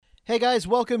Hey guys,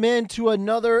 welcome in to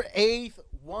another Eighth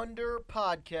Wonder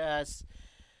podcast.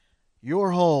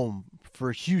 Your home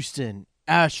for Houston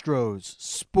Astros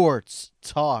sports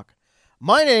talk.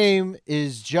 My name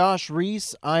is Josh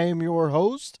Reese. I am your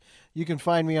host. You can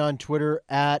find me on Twitter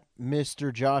at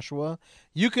Mr. Joshua.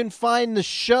 You can find the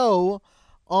show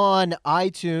on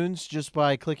iTunes just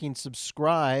by clicking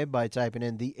subscribe by typing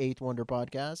in the Eighth Wonder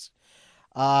podcast.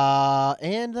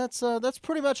 And that's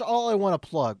pretty much all I want to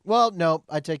plug. Well, no,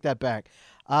 I take that back.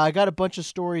 I got a bunch of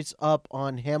stories up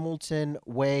on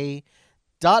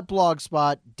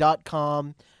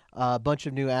hamiltonway.blogspot.com. A bunch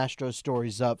of new Astros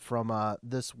stories up from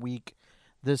this week.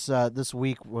 This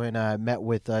week when I met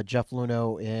with Jeff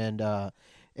Luhnow and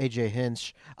AJ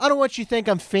Hinch. I don't want you to think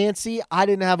I'm fancy. I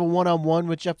didn't have a one-on-one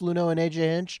with Jeff Luhnow and AJ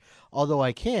Hinch, although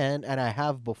I can, and I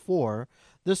have before.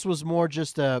 This was more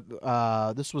just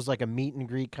this was like a meet and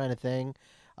greet kind of thing.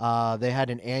 They had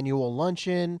an annual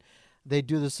luncheon. They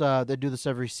do this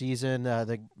every season.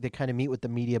 They kind of meet with the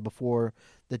media before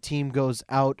the team goes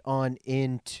out on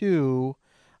into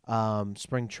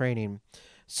spring training.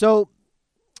 So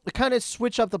kind of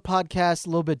switch up the podcast a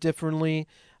little bit differently.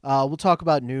 We'll talk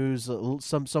about news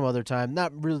some other time.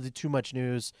 Not really too much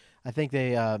news. I think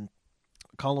they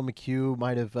Colin McHugh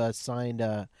might have signed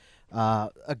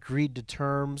agreed to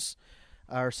terms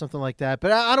or something like that.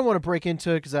 But I don't want to break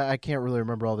into it because I can't really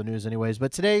remember all the news anyways.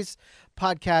 But today's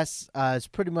podcast is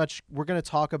pretty much we're going to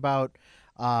talk about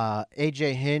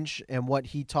AJ Hinch and what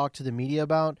he talked to the media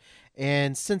about.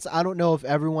 And since I don't know if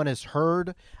everyone has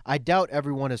heard, I doubt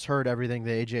everyone has heard everything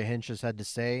that AJ Hinch has had to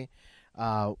say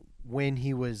when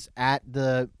he was at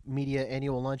the media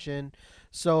annual luncheon.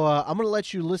 So I'm going to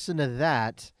let you listen to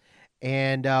that.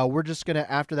 And we're just going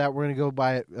to, after that, we're going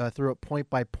to go through it point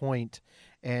by point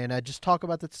and just talk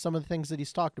about some of the things that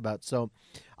he's talked about. So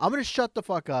I'm going to shut the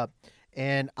fuck up,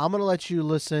 and I'm going to let you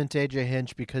listen to AJ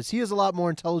Hinch because he is a lot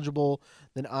more intelligible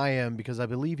than I am because I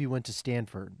believe he went to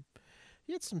Stanford.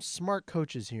 He had some smart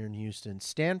coaches here in Houston.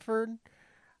 Stanford,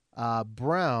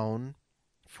 Brown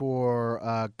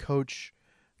for Coach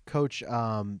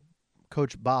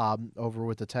Bob over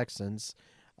with the Texans.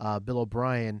 Bill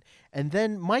O'Brien, and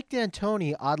then Mike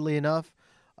D'Antoni, oddly enough,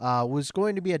 was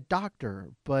going to be a doctor,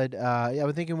 but I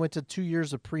would think he went to 2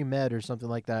 years of pre-med or something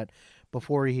like that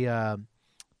before he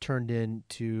turned in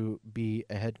to be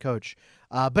a head coach.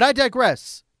 But I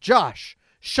digress. Josh,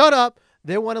 shut up.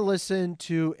 They want to listen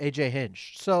to AJ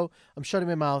Hinch, so I'm shutting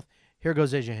my mouth. Here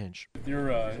goes AJ Hinch. With your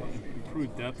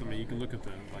improved depth, I mean, you can look at the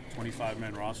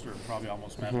 25-man roster and probably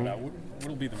almost map it out. What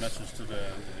will be the message to the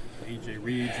AJ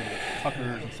Reeds and the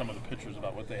Tuckers and some of the pitchers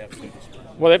about what they have to do this year?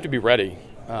 Well, they have to be ready.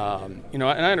 And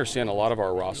I understand a lot of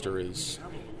our roster is,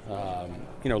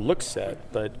 looks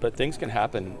set, but things can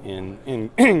happen.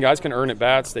 And guys can earn at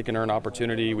bats. They can earn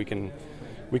opportunity. We can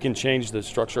change the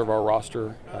structure of our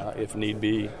roster if need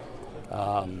be.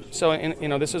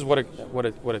 This is what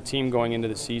a team going into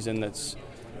the season that's,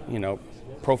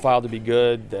 profiled to be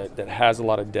good, that has a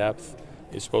lot of depth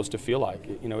is supposed to feel like.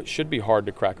 It should be hard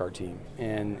to crack our team.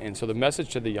 And so the message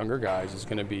to the younger guys is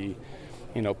going to be,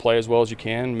 play as well as you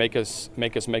can, make us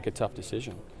make a tough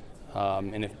decision.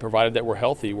 And if provided that we're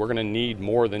healthy, we're going to need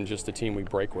more than just the team we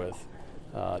break with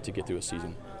to get through a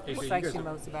season. What excites you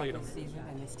most about this season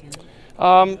and this team?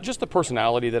 Just the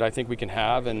personality that I think we can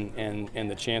have and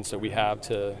the chance that we have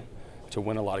to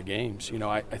win a lot of games.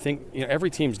 I think every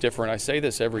team's different. I say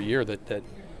this every year that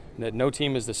no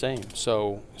team is the same.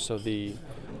 So you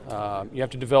have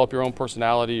to develop your own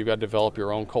personality. You've got to develop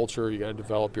your own culture. You got to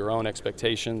develop your own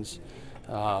expectations.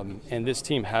 And this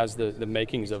team has the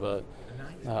makings of a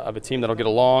team that'll get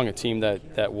along, a team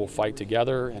that will fight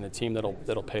together, and a team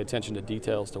that'll pay attention to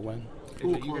details to win. Who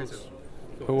will close?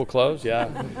 Who will close? Yeah.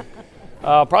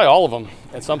 Probably all of them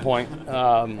at some point.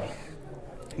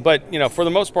 But for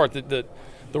the most part, the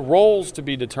roles to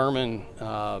be determined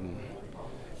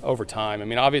over time. I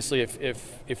mean, obviously,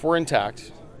 if we're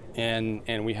intact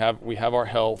and we have our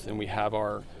health and we have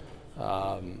our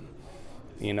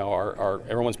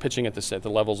everyone's pitching at the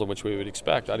levels of which we would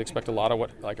expect. I'd expect a lot of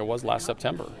what like it was last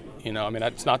September.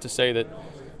 It's not to say that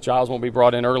Giles won't be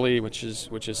brought in early, which is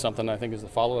something I think is the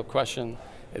follow-up question.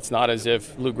 It's not as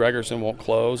if Luke Gregerson won't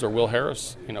close or Will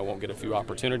Harris, won't get a few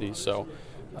opportunities. So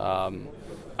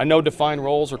I know defined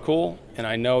roles are cool, and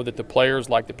I know that the players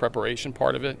like the preparation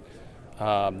part of it.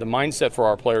 The mindset for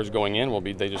our players going in will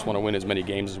be they just want to win as many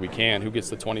games as we can. Who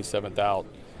gets the 27th out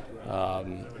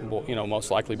will most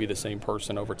likely be the same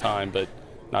person over time, but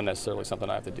not necessarily something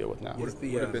I have to deal with now. What have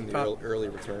been the early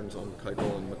returns on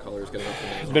Keuchel and McCullers getting off the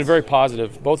mound? It's been very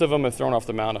positive. Both of them have thrown off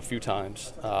the mound a few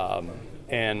times.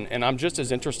 And I'm just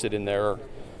as interested in their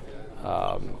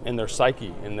in their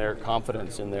psyche, in their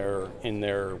confidence, in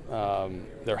their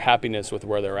happiness with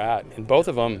where they're at. And both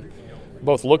of them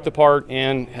both look the part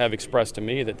and have expressed to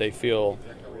me that they feel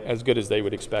as good as they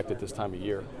would expect at this time of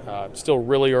year. Still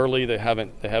really early. They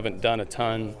haven't done a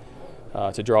ton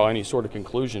to draw any sort of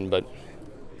conclusion, but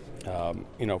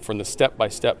from the step by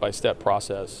step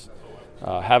process,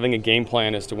 having a game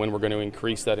plan as to when we're going to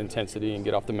increase that intensity and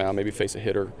get off the mound, maybe face a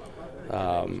hitter.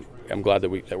 I'm glad that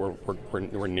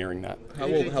we're nearing that. How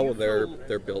will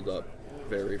their build up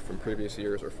vary from previous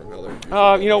years or from other?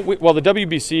 The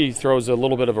WBC throws a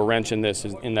little bit of a wrench in this,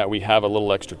 in that we have a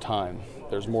little extra time.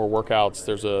 There's more workouts.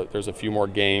 There's a few more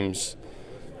games.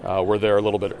 We're there a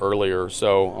little bit earlier.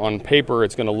 So on paper,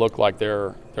 it's going to look like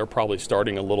they're probably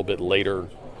starting a little bit later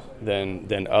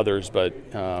than others, but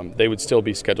they would still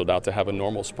be scheduled out to have a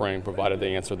normal spring, provided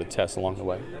they answer the test along the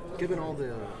way. Given all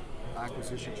the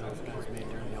acquisitions you guys made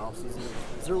during the offseason,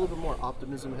 is there a little bit more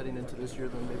optimism heading into this year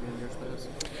than maybe in years past?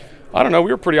 I don't know.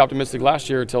 We were pretty optimistic last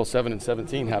year until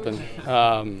 7-17 happened.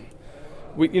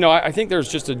 I think there's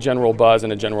just a general buzz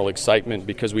and a general excitement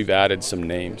because we've added some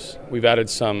names. We've added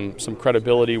some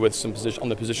credibility with some position on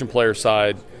the position player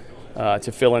side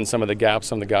to fill in some of the gaps,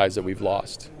 some of the guys that we've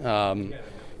lost.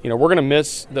 We're going to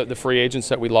miss the free agents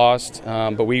that we lost,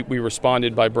 but we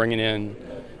responded by bringing in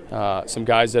some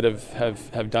guys that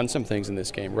have done some things in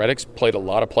this game. Reddick's played a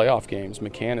lot of playoff games.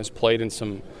 McCann has played in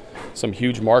some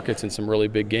huge markets and some really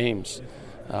big games.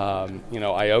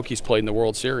 Aoki's played in the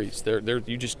World Series.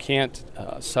 You just can't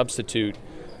substitute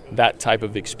that type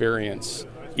of experience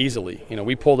easily.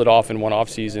 We pulled it off in one off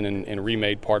season and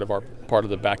remade part of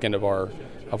the back end of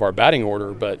our batting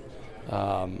order, but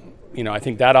I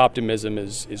think that optimism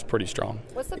is pretty strong.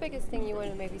 What's the biggest thing you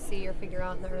want to maybe see or figure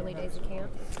out in the early days of camp?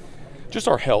 Just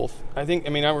our health. We're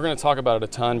going to talk about it a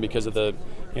ton because of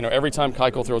every time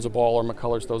Keuchel throws a ball or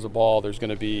McCullers throws a ball, there's going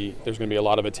to be a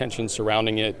lot of attention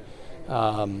surrounding it,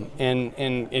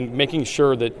 and making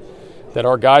sure that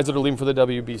our guys that are leaving for the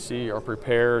WBC are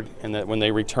prepared, and that when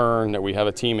they return, that we have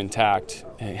a team intact,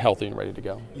 healthy, and ready to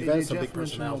go. You've had some big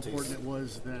personalities. How important it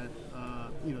was that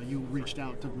you reached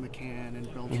out to McCann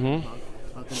and Belcher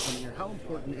about them coming here. How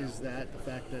important is that? The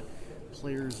fact that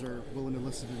players are willing to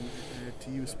listen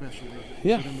to you, especially.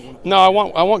 Yeah. No, I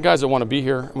want guys that want to be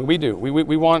here. We do. We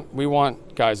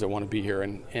want guys that want to be here,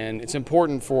 and it's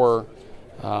important for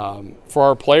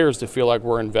our players to feel like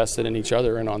we're invested in each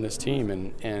other and on this team.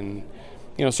 And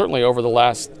certainly over the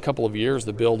last couple of years,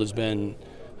 the build has been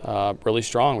really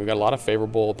strong. We've got a lot of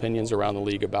favorable opinions around the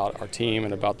league about our team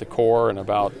and about the core and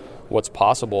about what's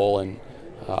possible. And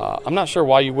I'm not sure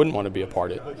why you wouldn't want to be a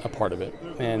part of it.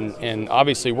 And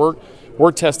obviously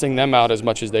we're testing them out as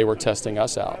much as they were testing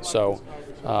us out. So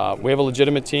we have a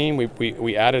legitimate team.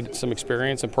 We added some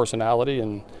experience and personality,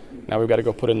 and now we've got to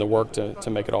go put in the work to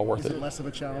make it all worth it. Is it less of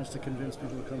a challenge to convince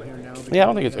people to come here now? Yeah, I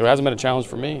don't think it hasn't been a challenge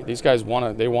for me. These guys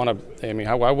want to.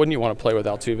 Why wouldn't you want to play with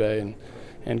Altuve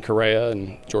and Correa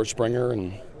and George Springer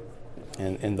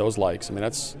and those likes?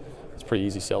 That's a pretty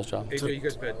easy sales job. AJ, you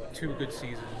guys have had two good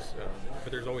seasons.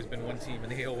 But there's always been one team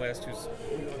in the AL West who's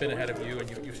been ahead of you, and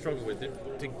you've struggled with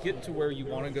it. To get to where you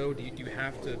want to go, do you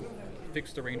have to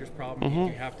fix the Rangers' problem?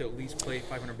 Do you have to at least play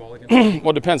 500 ball against them? Well,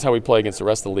 it depends how we play against the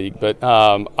rest of the league. But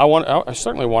I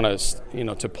certainly want us,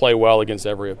 to play well against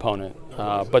every opponent.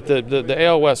 But the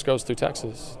AL West goes through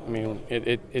Texas.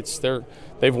 It's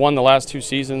they've won the last two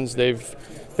seasons. They've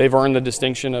earned the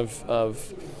distinction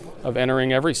of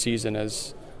entering every season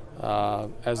as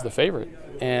the favorite.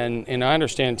 And I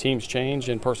understand teams change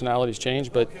and personalities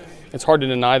change, but it's hard to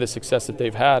deny the success that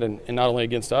they've had, and not only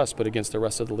against us, but against the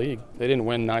rest of the league. They didn't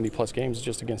win 90-plus games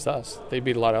just against us. They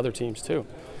beat a lot of other teams too.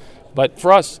 But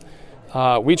for us,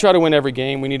 we try to win every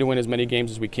game. We need to win as many games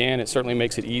as we can. It certainly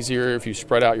makes it easier if you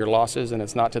spread out your losses and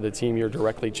it's not to the team you're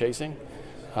directly chasing.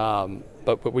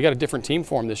 But we got a different team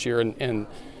form this year, and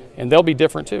they'll be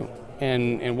different too.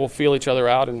 And we'll feel each other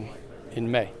out in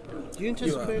May. Do you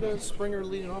anticipate a Springer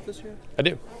leading off this year? I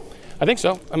do. I think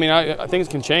so. I things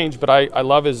can change, but I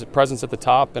love his presence at the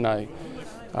top, and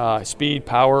speed,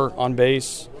 power, on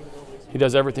base. He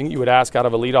does everything you would ask out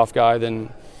of a leadoff guy. Then,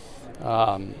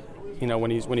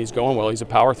 when he's going well, he's a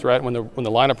power threat. When the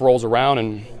lineup rolls around,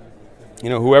 and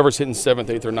whoever's hitting 7th,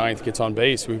 8th, or 9th gets on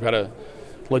base, we've got a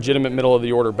legitimate middle of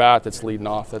the order bat that's leading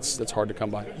off. That's hard to come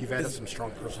by. You've added some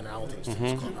strong personalities to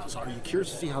this clubhouse. Are you curious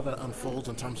to see how that unfolds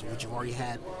in terms of what you've already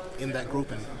had in that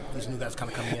group and these new guys kind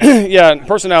of coming in? Yeah,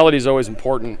 personality is always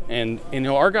important, and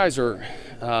our guys do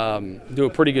a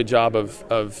pretty good job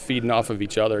of feeding off of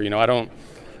each other. I don't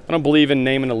believe in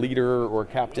naming a leader or a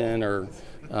captain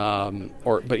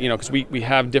but because we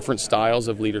have different styles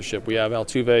of leadership. We have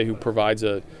Altuve, who provides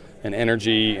a an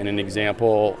energy and an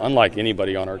example unlike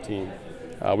anybody on our team.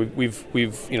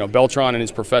 We've Beltran and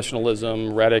his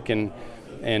professionalism, Reddick and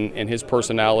his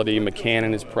personality, McCann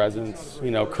and his presence,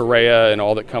 Correa and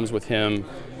all that comes with him,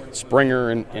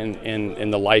 Springer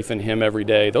and the life in him every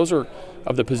day. Those are,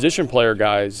 of the position player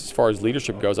guys, as far as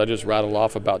leadership goes, I just rattled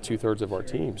off about 2/3 of our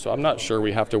team. So I'm not sure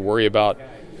we have to worry about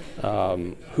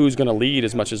who's going to lead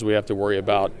as much as we have to worry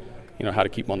about how to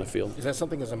keep them on the field. Is that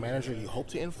something as a manager you hope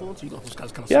to influence? You don't just kind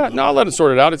of yeah, no, I'll let it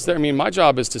sort it out. It's there. I mean, my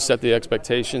job is to set the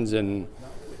expectations and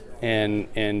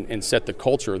set the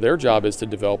culture. Their job is to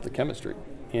develop the chemistry.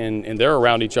 And they're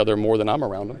around each other more than I'm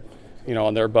around them,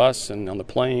 on their bus and on the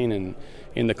plane and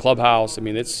in the clubhouse. I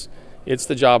mean, it's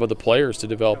the job of the players to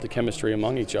develop the chemistry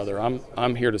among each other.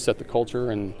 I'm here to set the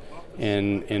culture and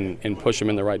push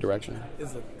them in the right direction.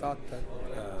 Is the thought that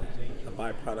a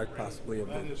byproduct possibly of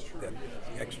that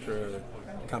extra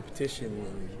competition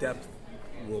and depth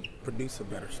will produce a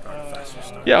better start, a faster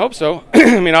start? Yeah, I hope so.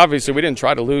 I mean, obviously, we didn't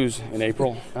try to lose in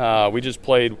April. We just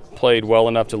played well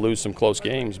enough to lose some close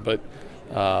games. But,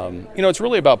 it's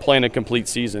really about playing a complete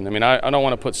season. I mean, I don't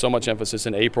want to put so much emphasis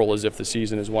in April as if the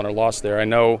season is won or lost there. I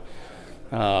know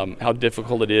how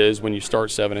difficult it is when you start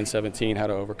 7-17, how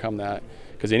to overcome that.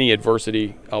 Because any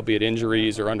adversity, albeit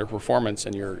injuries or underperformance,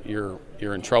 and you're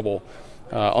in trouble.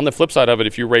 On the flip side of it,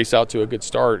 if you race out to a good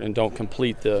start and don't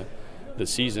complete the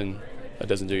season, that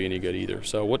doesn't do you any good either.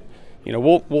 So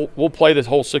we'll play this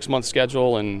whole 6-month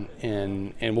schedule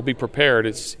and we'll be prepared.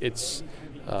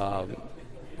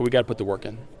 But we got to put the work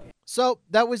in. So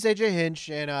that was AJ Hinch,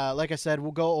 and like I said,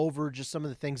 we'll go over just some of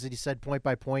the things that he said point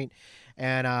by point,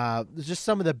 and just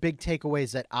some of the big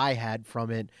takeaways that I had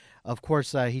from it. Of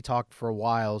course, he talked for a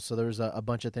while, so there's a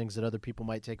bunch of things that other people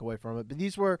might take away from it, but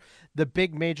these were the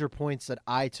big major points that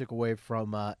I took away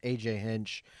from AJ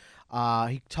Hinch.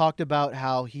 He talked about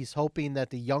how he's hoping that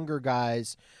the younger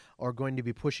guys are going to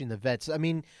be pushing the vets. I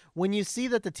mean, when you see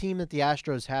that the team that the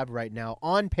Astros have right now,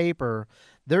 on paper,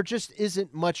 there just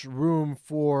isn't much room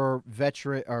for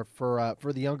veteran or for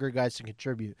the younger guys to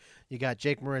contribute. You got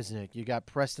Jake Marisnick, you got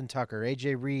Preston Tucker,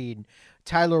 AJ Reed,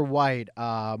 Tyler White,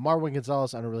 Marwin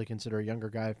Gonzalez. I don't really consider a younger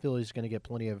guy. I feel he's going to get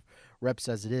plenty of reps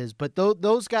as it is. But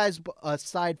those guys,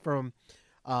 aside from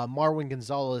Marwin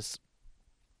Gonzalez,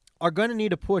 are going to need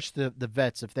to push the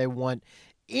vets if they want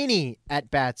any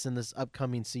at-bats in this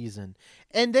upcoming season.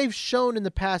 And they've shown in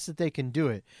the past that they can do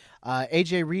it.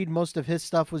 AJ Reed, most of his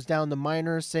stuff was down the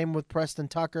minors. Same with Preston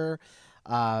Tucker.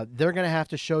 They're going to have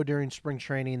to show during spring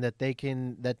training that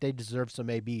they deserve some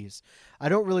ABs. I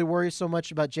don't really worry so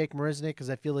much about Jake Marisnick because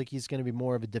I feel like he's going to be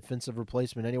more of a defensive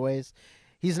replacement anyways.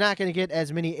 He's not going to get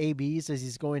as many ABs as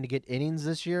he's going to get innings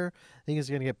this year. I think he's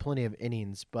going to get plenty of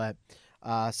innings. But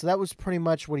so that was pretty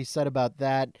much what he said about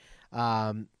that.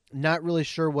 Not really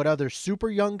sure what other super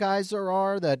young guys there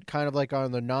are that kind of like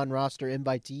on the non-roster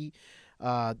invitee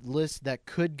list that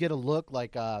could get a look.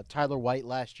 Like Tyler White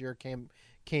last year came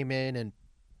in and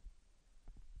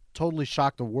totally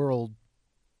shocked the world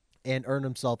and earned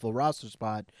himself a roster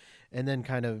spot. And then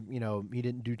kind of, he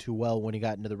didn't do too well when he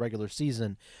got into the regular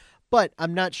season. But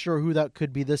I'm not sure who that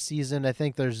could be this season. I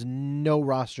think there's no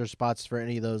roster spots for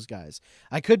any of those guys.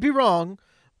 I could be wrong,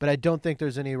 but I don't think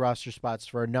there's any roster spots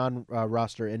for a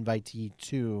non-roster invitee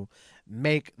to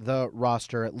make the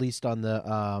roster, at least on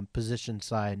the position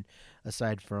side,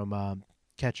 aside from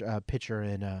pitcher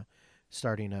and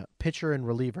starting pitcher and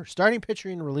reliever. Starting pitcher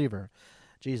and reliever.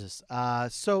 Jesus.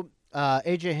 So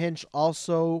AJ Hinch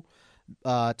also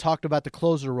talked about the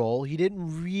closer role. He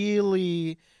didn't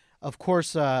really, of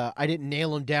course, I didn't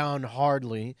nail him down hard.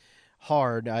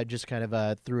 I just kind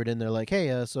of threw it in there like,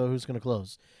 hey, so who's going to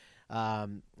close?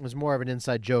 It was more of an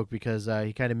inside joke because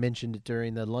he kind of mentioned it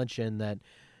during the luncheon that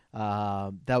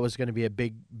that was going to be a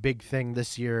big thing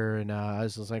this year. And I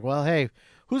was just like, well, hey,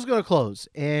 who's going to close?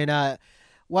 And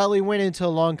while he went into a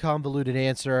long, convoluted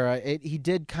answer, he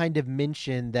did kind of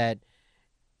mention that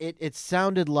it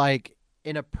sounded like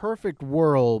in a perfect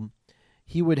world,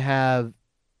 he would have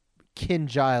Ken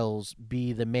Giles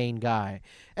be the main guy.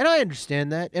 And I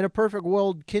understand that. In a perfect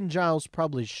world, Ken Giles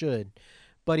probably should.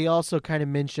 But he also kind of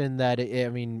mentioned that,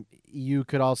 you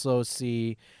could also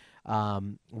see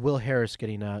Will Harris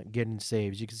getting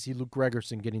saves. You can see Luke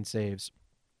Gregerson getting saves.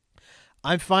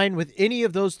 I'm fine with any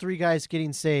of those three guys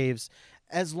getting saves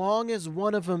as long as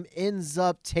one of them ends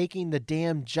up taking the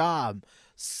damn job.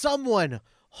 Someone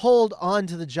hold on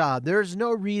to the job. There's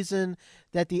no reason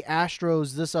that the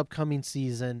Astros this upcoming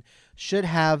season should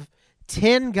have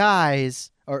 10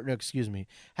 guys,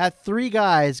 have 3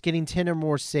 guys getting 10 or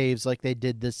more saves like they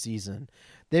did this season.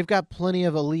 They've got plenty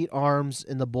of elite arms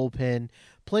in the bullpen,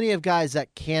 plenty of guys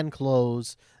that can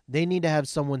close. They need to have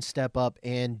someone step up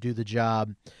and do the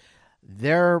job.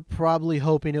 They're probably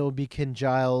hoping it will be Ken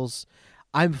Giles.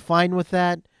 I'm fine with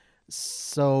that,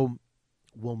 so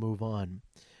we'll move on.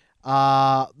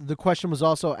 The question was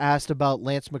also asked about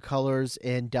Lance McCullers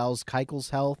and Dallas Keuchel's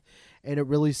health, and it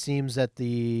really seems that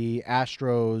the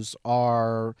Astros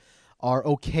are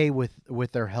okay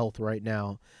with their health right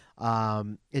now.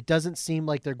 It doesn't seem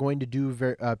like they're going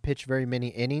to pitch very many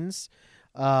innings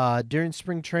during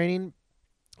spring training,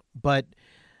 but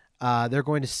they're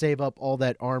going to save up all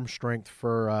that arm strength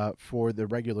for the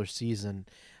regular season.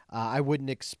 I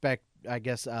wouldn't expect, I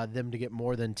guess, them to get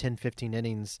more than 10, 15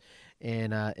 innings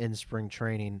in spring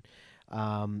training.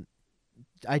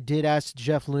 I did ask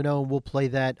Jeff Luhnow, and we'll play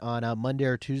that on Monday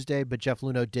or Tuesday, but Jeff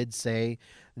Luhnow did say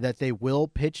that they will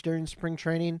pitch during spring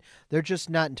training. They're just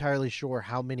not entirely sure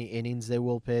how many innings they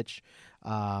will pitch.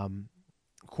 Of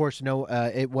course, no,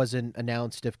 it wasn't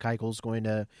announced if Keuchel's going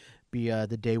to be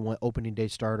the day one opening day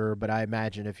starter, but I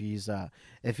imagine if he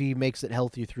makes it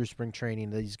healthy through spring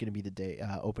training, that he's going to be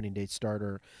the opening day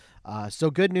starter.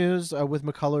 So good news with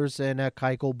McCullers and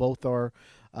Keuchel. Both are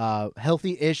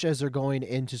healthy-ish as they're going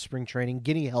into spring training,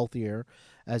 getting healthier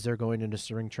as they're going into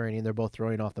spring training. They're both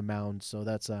throwing off the mound, so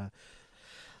that's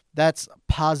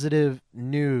positive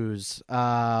news.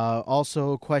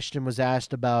 Also, a question was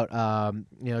asked about I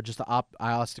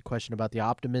asked a question about the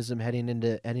optimism heading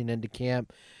into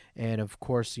camp. And, of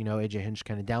course, A.J. Hinch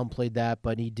kind of downplayed that,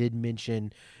 but he did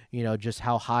mention, just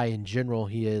how high in general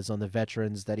he is on the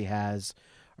veterans that he has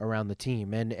around the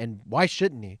team. And why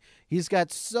shouldn't he? He's got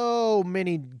so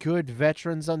many good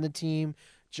veterans on the team.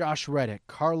 Josh Reddick,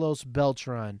 Carlos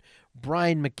Beltran,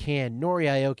 Brian McCann, Nori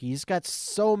Aoki. He's got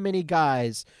so many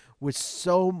guys with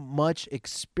so much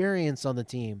experience on the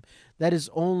team that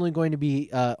is only going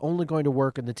to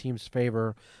work in the team's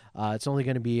favor. It's only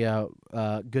going to be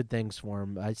good things for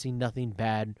him. I see nothing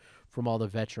bad from all the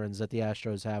veterans that the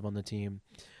Astros have on the team.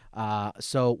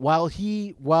 So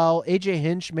while A.J.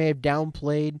 Hinch may have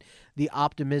downplayed the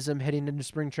optimism heading into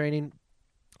spring training,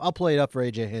 I'll play it up for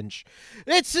A.J. Hinch.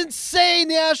 It's insane!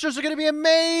 The Astros are going to be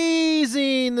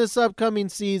amazing this upcoming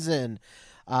season.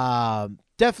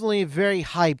 Definitely very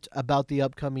hyped about the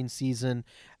upcoming season,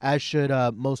 as should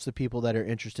most of the people that are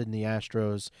interested in the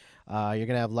Astros. You're going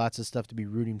to have lots of stuff to be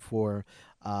rooting for.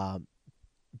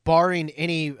 Barring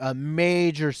any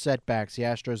major setbacks, the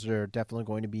Astros are definitely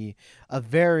going to be a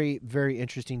very, very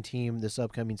interesting team this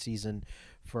upcoming season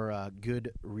for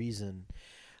good reason.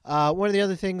 One of the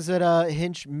other things that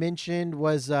Hinch mentioned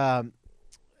was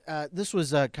this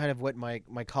was kind of what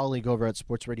my colleague over at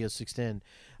Sports Radio 610,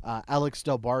 Alex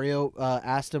Del Barrio,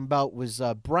 asked him about was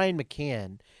Brian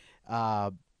McCann.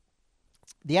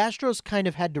 The Astros kind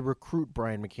of had to recruit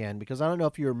Brian McCann because I don't know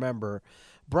if you remember,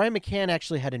 Brian McCann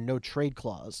actually had a no-trade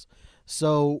clause.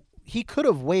 So he could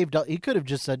have he could have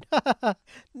just said,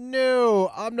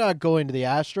 no, I'm not going to the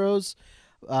Astros.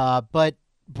 But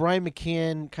Brian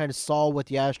McCann kind of saw what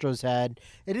the Astros had,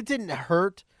 and it didn't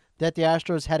hurt that the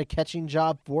Astros had a catching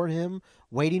job for him,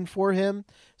 waiting for him.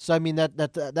 So, I mean,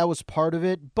 that was part of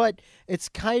it. But it's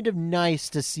kind of nice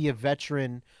to see a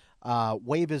veteran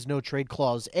waive his no-trade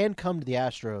clause and come to the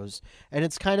Astros. And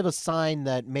it's kind of a sign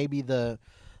that maybe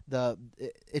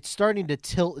it's starting to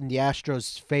tilt in the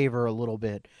Astros' favor a little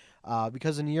bit.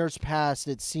 Because in years past,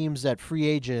 it seems that free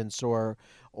agents or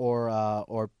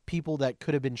people that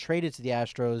could have been traded to the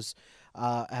Astros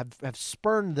have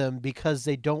spurned them because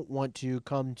they don't want to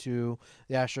come to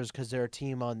the Astros because they're a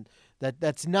team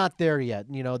that's not there yet.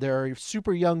 They're a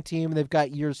super young team and they've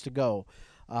got years to go.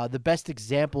 The best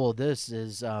example of this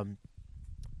is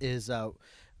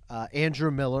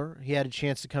Andrew Miller. He had a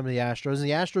chance to come to the Astros, and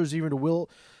the Astros even will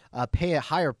pay a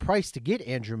higher price to get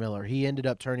Andrew Miller. He ended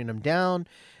up turning him down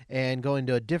and going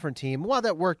to a different team. While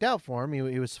that worked out for him,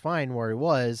 he was fine where he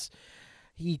was.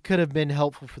 He could have been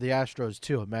helpful for the Astros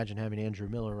too. Imagine having Andrew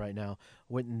Miller right now.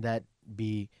 Wouldn't that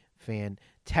be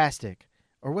fantastic?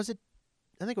 Or was it?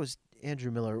 I think it was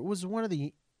Andrew Miller. It was one of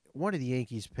the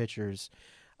Yankees pitchers.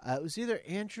 It was either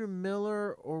Andrew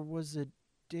Miller or was it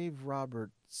Dave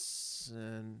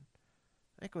Robertson?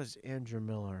 I think it was Andrew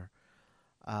Miller.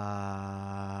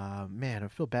 Man, I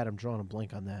feel bad I'm drawing a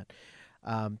blank on that.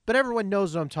 But everyone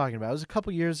knows what I'm talking about. It was a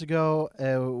couple years ago.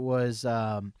 It was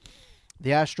the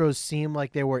Astros seemed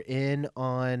like they were in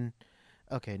on.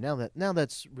 Okay, now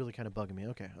that's really kind of bugging me.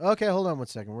 Okay, hold on one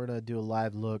second. We're gonna do a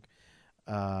live look.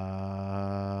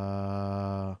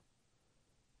 No,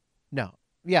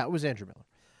 yeah, it was Andrew Miller.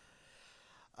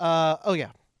 Oh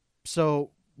yeah. So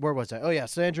where was I? Oh yeah.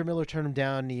 So Andrew Miller turned him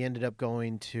down. And he ended up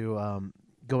going to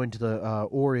the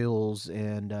Orioles,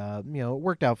 and it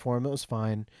worked out for him. It was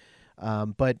fine.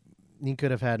 But he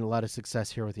could have had a lot of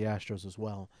success here with the Astros as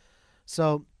well.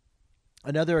 So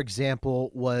another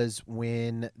example was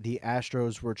when the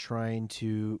Astros were trying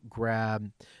to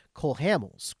grab Cole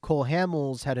Hamels. Cole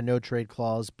Hamels had a no-trade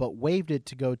clause, but waived it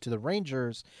to go to the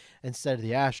Rangers instead of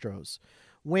the Astros.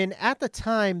 When at the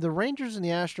time, the Rangers and the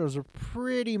Astros were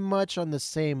pretty much on the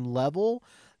same level.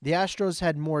 The Astros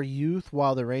had more youth,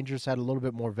 while the Rangers had a little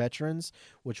bit more veterans,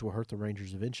 which will hurt the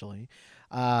Rangers eventually.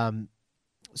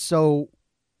 So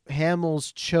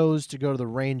Hamels chose to go to the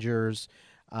Rangers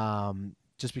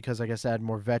just because, I guess, they had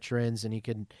more veterans,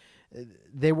 and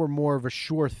they were more of a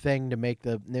sure thing to make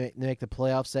the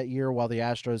playoffs that year, while the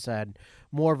Astros had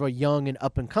more of a young and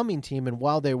up-and-coming team. And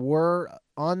while they were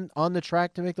on the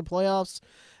track to make the playoffs,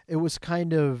 it was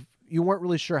kind of, you weren't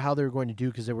really sure how they were going to do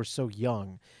because they were so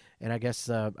young. And I guess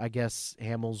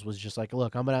Hamels was just like,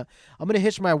 look, I'm gonna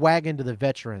hitch my wagon to the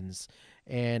veterans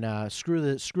and screw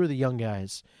the young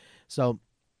guys. So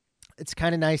it's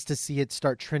kind of nice to see it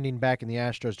start trending back in the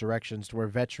Astros' directions, to where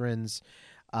veterans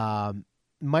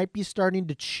might be starting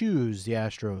to choose the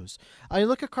Astros. I mean,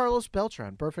 look at Carlos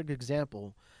Beltran, perfect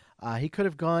example. He could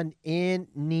have gone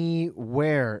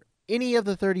anywhere, any of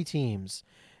the 30 teams,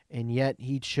 and yet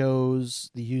he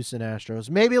chose the Houston Astros.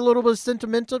 Maybe a little bit of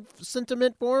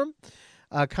sentiment for him,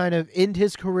 kind of end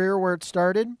his career where it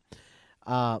started.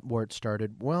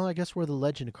 Well, I guess where the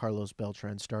legend of Carlos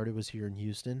Beltran started was here in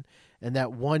Houston, and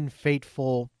that one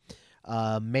fateful,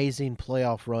 amazing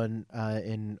playoff run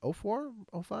in 04,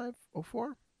 05,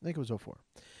 04? I think it was 04.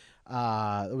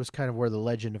 It was kind of where the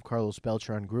legend of Carlos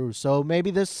Beltran grew. So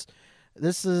maybe this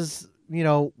is,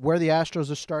 where the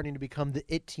Astros are starting to become the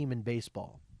it team in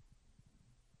baseball.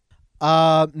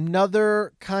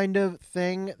 Another kind of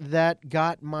thing that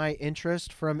got my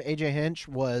interest from AJ Hinch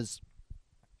was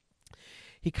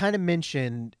he kind of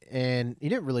mentioned, and he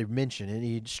didn't really mention it,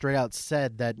 he straight out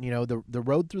said that, the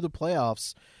road through the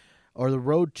playoffs, or the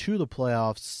road to the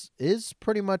playoffs, is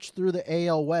pretty much through the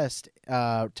AL West.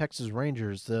 Texas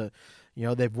Rangers,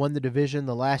 they've won the division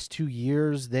the last 2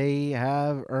 years. They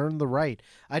have earned the right.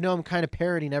 I know I'm kind of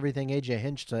parroting everything AJ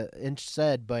Hinch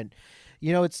said, but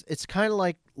it's kind of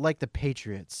like the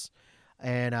Patriots,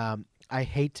 and I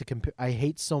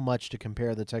hate so much to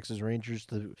compare the Texas Rangers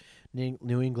to the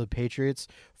New England Patriots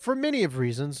for many of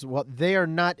reasons. Well, they are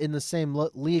not in the same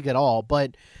league at all,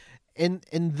 but in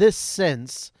this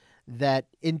sense that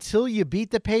until you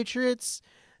beat the Patriots,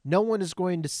 no one is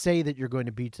going to say that you're going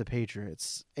to beat the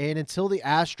Patriots. And until the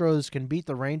Astros can beat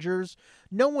the Rangers,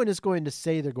 no one is going to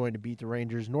say they're going to beat the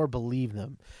Rangers, nor believe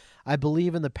them. I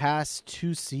believe in the past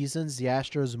 2 seasons, the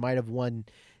Astros might have won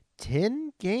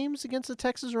 10 games against the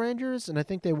Texas Rangers, and I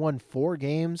think they won 4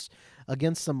 games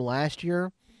against them last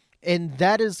year. And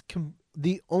that is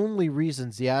the only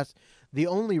reason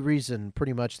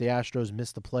pretty much the Astros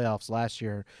missed the playoffs last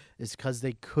year is because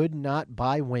they could not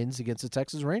buy wins against the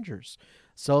Texas Rangers.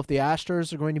 So if the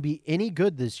Astros are going to be any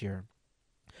good this year,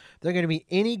 they're going to be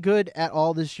any good at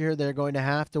all this year, they're going to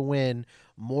have to win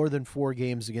more than 4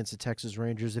 games against the Texas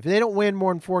Rangers. If they don't win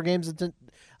more than 4 games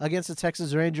against the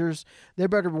Texas Rangers, they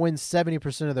better win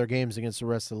 70% of their games against the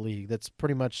rest of the league. That's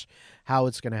pretty much how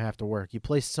it's going to have to work. You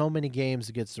play so many games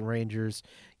against the Rangers,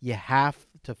 you have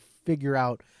to figure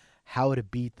out how to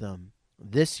beat them.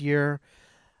 This year,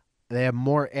 they have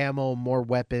more ammo, more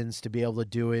weapons to be able to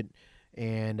do it.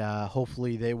 And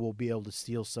hopefully they will be able to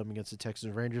steal some against the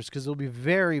Texas Rangers, because it'll be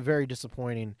very, very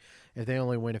disappointing if they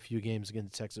only win a few games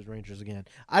against the Texas Rangers again.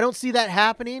 I don't see that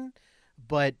happening,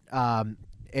 but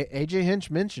AJ Hinch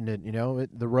mentioned it.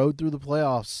 The road through the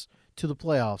playoffs to the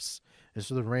playoffs is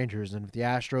for the Rangers. And if the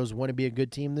Astros want to be a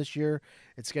good team this year,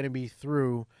 it's going to be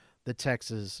through the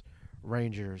Texas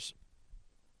Rangers.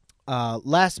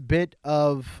 Last bit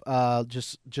of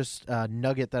just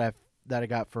nugget that I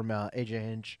got from AJ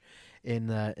Hinch in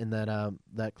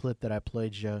that clip that I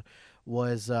played you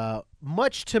was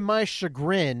much to my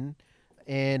chagrin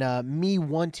and me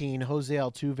wanting Jose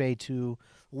Altuve to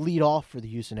lead off for the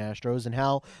Houston Astros, and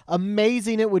how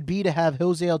amazing it would be to have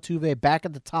Jose Altuve back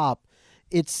at the top.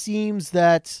 It seems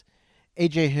that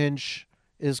AJ Hinch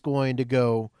is going to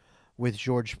go with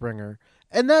George Springer,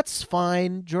 and that's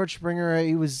fine. George Springer,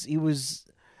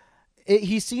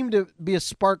 he seemed to be a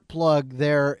spark plug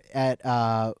there at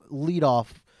leadoff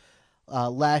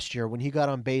last year when he got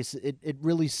on base. It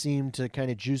really seemed to kind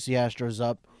of juice the Astros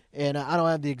up. And I don't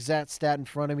have the exact stat in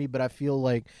front of me, but I feel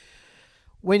like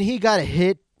when he got a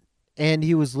hit and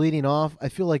he was leading off, I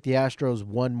feel like the Astros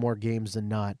won more games than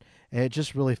not. And it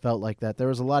just really felt like that. There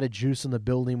was a lot of juice in the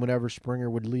building whenever Springer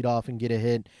would lead off and get a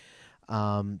hit.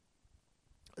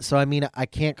 So, I mean, I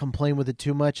can't complain with it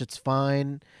too much. It's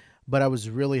fine. but I was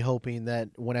really hoping that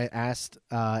when I asked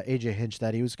AJ Hinch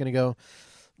that, he was going to go,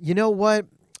 you know what?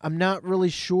 I'm not really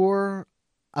sure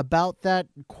about that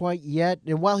quite yet.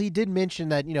 And while he did mention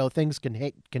that, things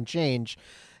can change,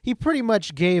 he pretty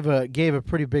much gave a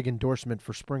pretty big endorsement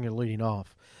for Springer leading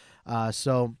off.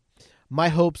 So my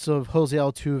hopes of Jose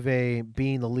Altuve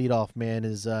being the leadoff man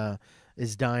is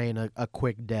dying a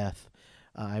quick death.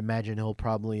 I imagine he'll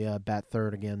probably bat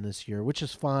third again this year, which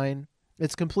is fine.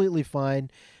 It's completely fine.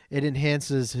 It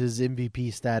enhances his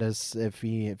MVP status if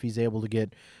he's able to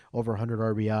get over 100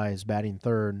 RBIs batting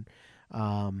third.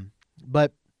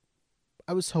 But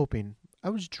I was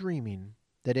dreaming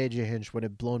that AJ Hinch would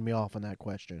have blown me off on that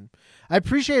question. I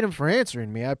appreciate him for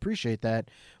answering me. I appreciate that.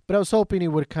 But I was hoping he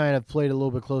would have kind of played a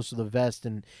little bit close to the vest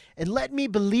and let me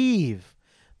believe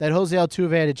that Jose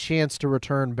Altuve had a chance to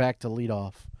return back to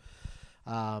leadoff.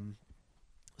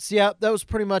 So, yeah, that was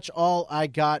pretty much all I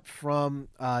got from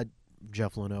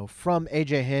Jeff Luhnow, from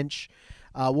AJ Hinch.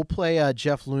 We'll play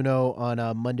Jeff Luhnow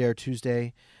on Monday or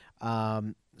Tuesday.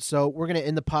 So we're going to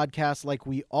end the podcast like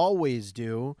we always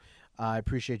do. I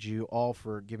appreciate you all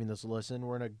for giving this a listen.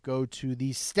 We're going to go to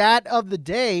the stat of the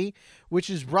day, which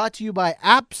is brought to you by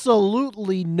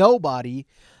absolutely nobody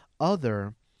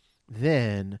other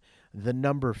than the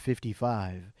number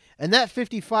 55. And that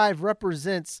 55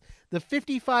 represents the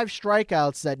 55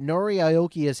 strikeouts that Nori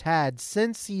Aoki has had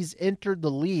since he's entered the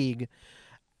league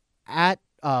at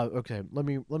okay, let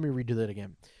me redo that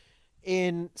again.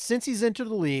 Since he's entered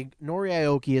the league, Nori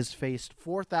Aoki has faced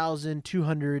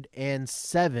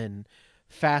 4,207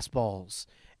 fastballs.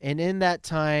 And in that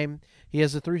time, he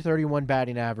has a .331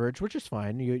 batting average, which is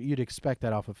fine. You'd expect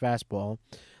that off a fastball.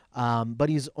 But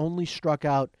he's only struck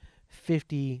out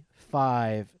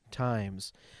 55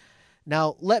 times.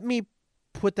 Now, let me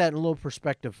put that in a little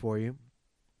perspective for you.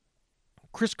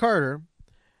 Chris Carter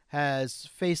has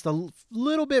faced a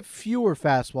little bit fewer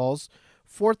fastballs,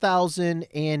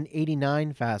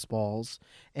 4,089 fastballs,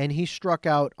 and he struck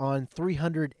out on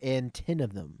 310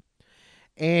 of them.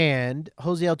 And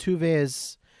Jose Altuve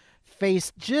has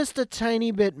faced just a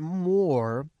tiny bit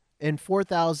more in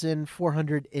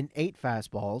 4,408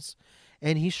 fastballs,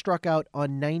 and he struck out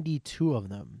on 92 of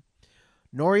them.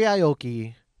 Nori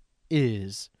Aoki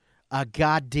is a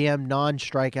goddamn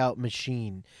non-strikeout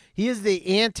machine. He is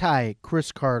the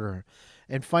anti-Chris Carter.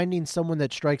 And finding someone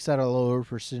that strikes out a lower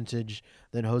percentage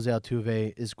than Jose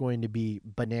Altuve is going to be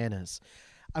bananas.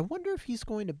 I wonder if he's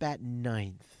going to bat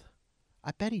ninth.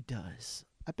 I bet he does.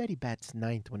 I bet he bats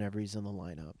ninth whenever he's in the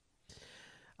lineup.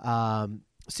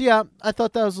 So, yeah, I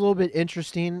thought that was a little bit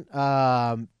interesting.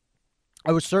 I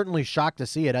was certainly shocked to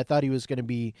see it. I thought he was going to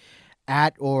be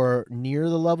at or near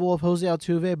the level of Jose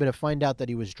Altuve, but to find out that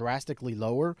he was drastically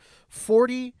lower,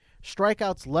 40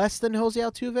 strikeouts less than Jose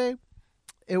Altuve,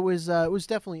 it was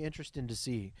definitely interesting to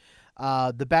see.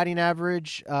 The batting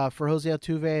average for Jose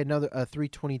Altuve, another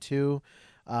 322,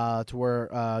 to where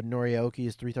Nori Aoki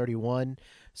is 331.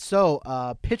 So,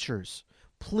 pitchers,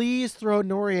 please throw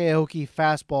Nori Aoki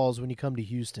fastballs when you come to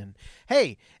Houston.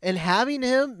 Hey, and having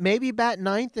him maybe bat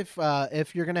ninth if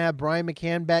you're going to have Brian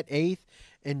McCann bat eighth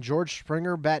and George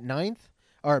Springer bat ninth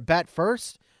or bat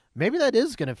first, maybe that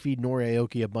is going to feed Nori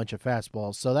Aoki a bunch of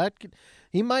fastballs. So that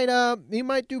he might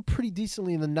do pretty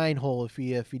decently in the 9 hole if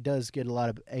he does get a lot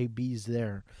of ABs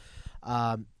there.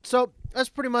 So that's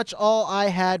pretty much all I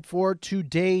had for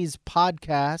today's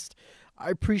podcast.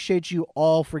 I appreciate you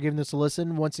all for giving this a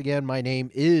listen. Once again, my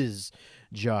name is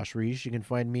Josh Reese. You can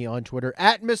find me on Twitter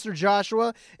at Mr.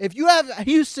 Joshua. If you have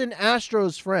Houston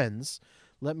Astros friends,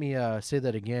 let me say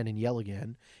that again and yell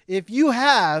again. If you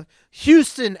have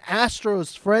Houston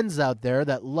Astros friends out there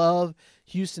that love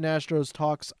Houston Astros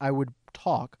talks, I would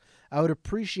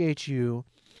appreciate you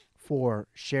for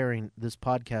sharing this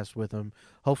podcast with them.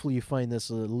 Hopefully you find this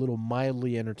a little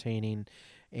mildly entertaining,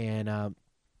 and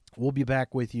we'll be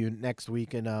back with you next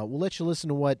week, and we'll let you listen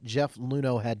to what Jeff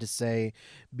Luhnow had to say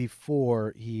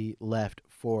before he left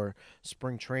for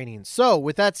spring training. So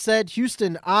with that said,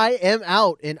 Houston, I am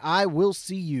out, and I will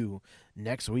see you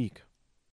next week.